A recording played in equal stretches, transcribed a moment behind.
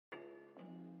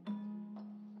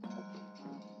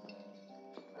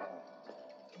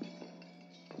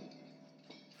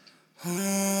Klutch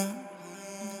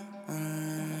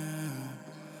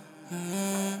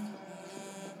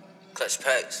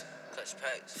Paxx.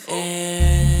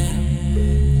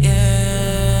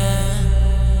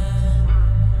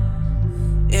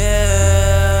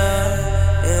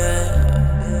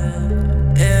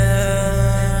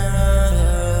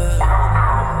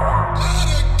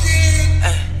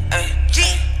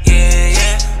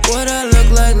 What I look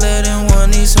like letting one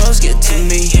of these hoes get to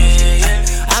me?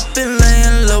 I've been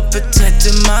laying low,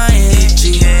 protecting my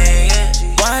energy.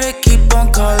 Why they keep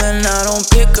on calling, I don't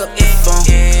pick up the phone.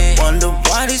 Wonder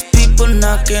why these people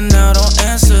knocking, I don't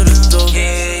answer the door.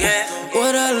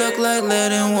 What I look like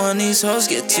letting one of these hoes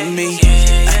get to me?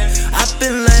 I've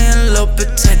been laying low,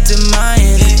 protecting my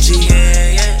energy.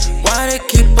 Why they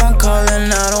keep on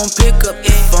calling, I don't pick up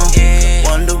the phone.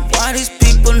 Wonder why these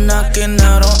people knocking,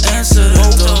 I don't answer the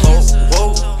door.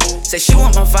 Say she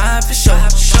want my vibe for sure.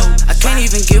 I can't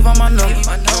even give her my number,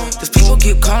 cause people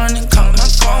keep calling and calling my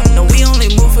phone. No, we only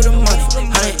move for the money.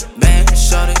 100 bands,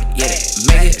 shorty, yeah,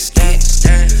 make it stack.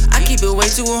 I keep it way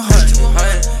to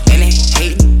 100, and they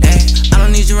hate that. I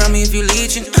don't need you around me if you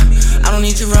leeching. I don't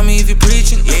need you around me if you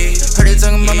preaching. Heard they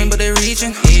talking about me, but they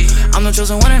reaching. I'm the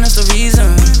chosen one, and that's the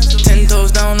reason. 10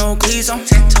 toes down, no cleats on.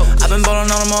 I've been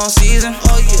ballin' on them all season.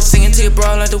 Singing to your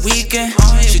bra like the weekend.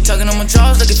 She tugging on my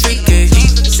jaws like a freaky.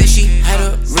 Say she had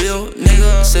a real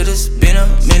nigga, said it's been a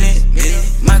minute.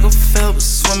 Michael Phelps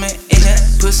swimming in that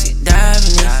pussy,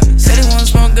 diving in. Said he wanna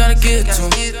smoke, gotta get to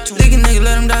him. Lick a nigga,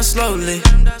 let him die slowly.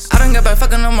 I done got back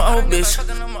fucking on my old bitch.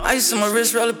 I used to my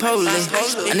wrist really poly.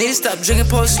 I need to stop drinking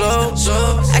post slow.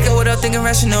 Acting without thinking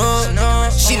rational.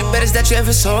 She the baddest that you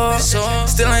ever saw.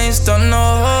 Still I ain't stunning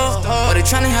no. But they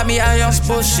tryna have me out here on some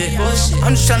bullshit.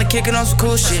 I'm just tryna kick it on some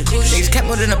cool shit. Niggas kept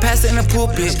more than a pastor in the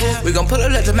pulpit. We gon' pull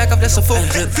up, let the Mac off, that's a full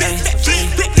clip.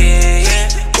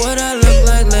 What I look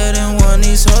like letting one of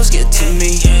these hoes get to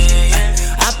me?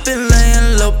 I've been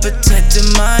laying low,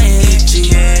 protecting my energy.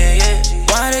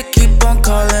 Why they keep on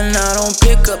calling, I don't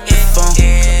pick up the phone.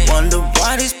 Wonder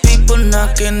why these people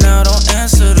knocking, I don't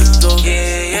answer the door.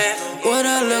 What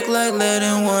I look like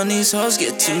letting one of these hoes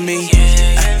get to me?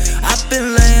 I've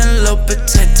been laying low,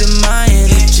 protecting my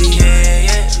energy.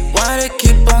 Why they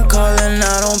keep on calling,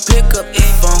 I don't pick up the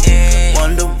phone.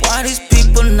 Wonder why these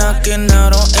people knocking, I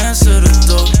don't answer the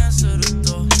door.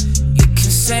 You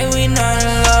can say we not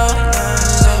in love.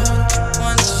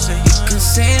 You can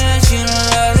say that you don't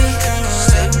love me.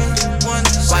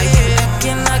 Why you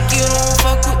acting like you don't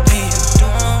fuck with me?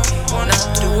 Not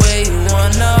the way you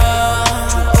wanna.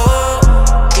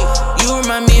 You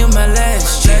remind me of my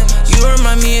last year. You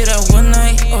remind me of that one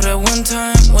night, or that one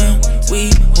time when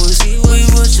we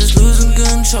was just losing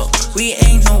control. We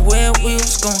ain't know where we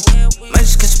was going. Might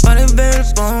just catch a body bare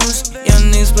bones.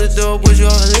 Young niggas split the door with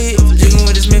your lip. Jigging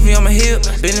with this Smithy on my hip.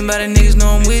 Bending by the niggas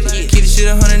know I'm with it. Keep the shit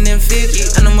 150.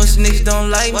 I know most of niggas don't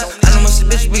like me. I know most of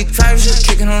the bitches be private shit.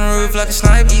 Kicking on the roof like a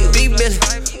sniper. Big Billy,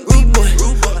 rude boy.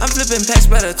 I'm flipping packs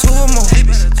by the 2 or more.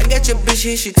 I got your bitch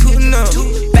here, she tootin' up.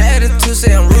 Bad attitude,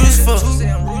 say I'm rude as fuck.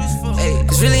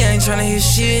 Cause really I ain't tryna hear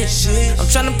shit. I'm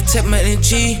tryna protect my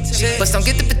energy, but don't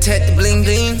get to protect the bling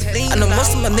bling. I know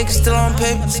most of my niggas still on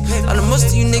papers. I know most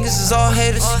of you niggas is all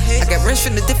haters. I got rings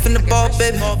from the dip in the ball,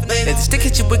 baby. Let the stick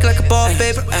hit you wick like a ball,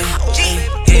 baby.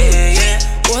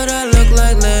 What I look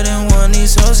like letting one of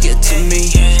these hoes get to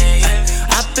me?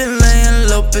 I've been laying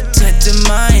low, protecting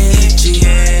my energy.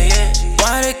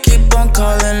 Why they keep on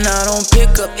calling, I don't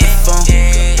pick up the phone.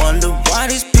 Wonder why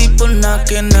these people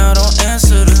knocking, I don't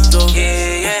answer the door.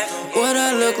 What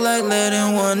I look like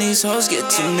letting one of these hoes get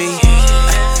to me?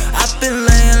 I've been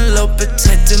laying low,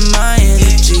 protecting my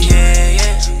energy.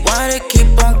 Why they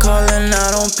keep on calling,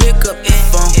 I don't pick up the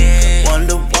phone.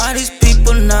 Wonder why these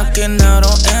people knocking, I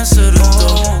don't answer the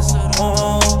door.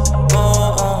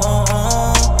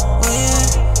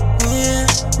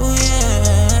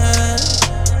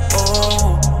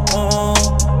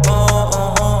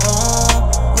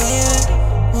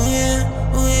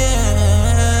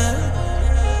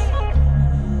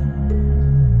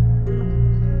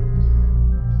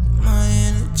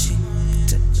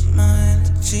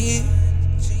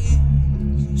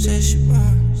 Said she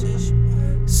want,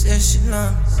 said she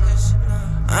love me.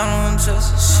 I don't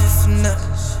trust her shit for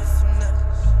nothing.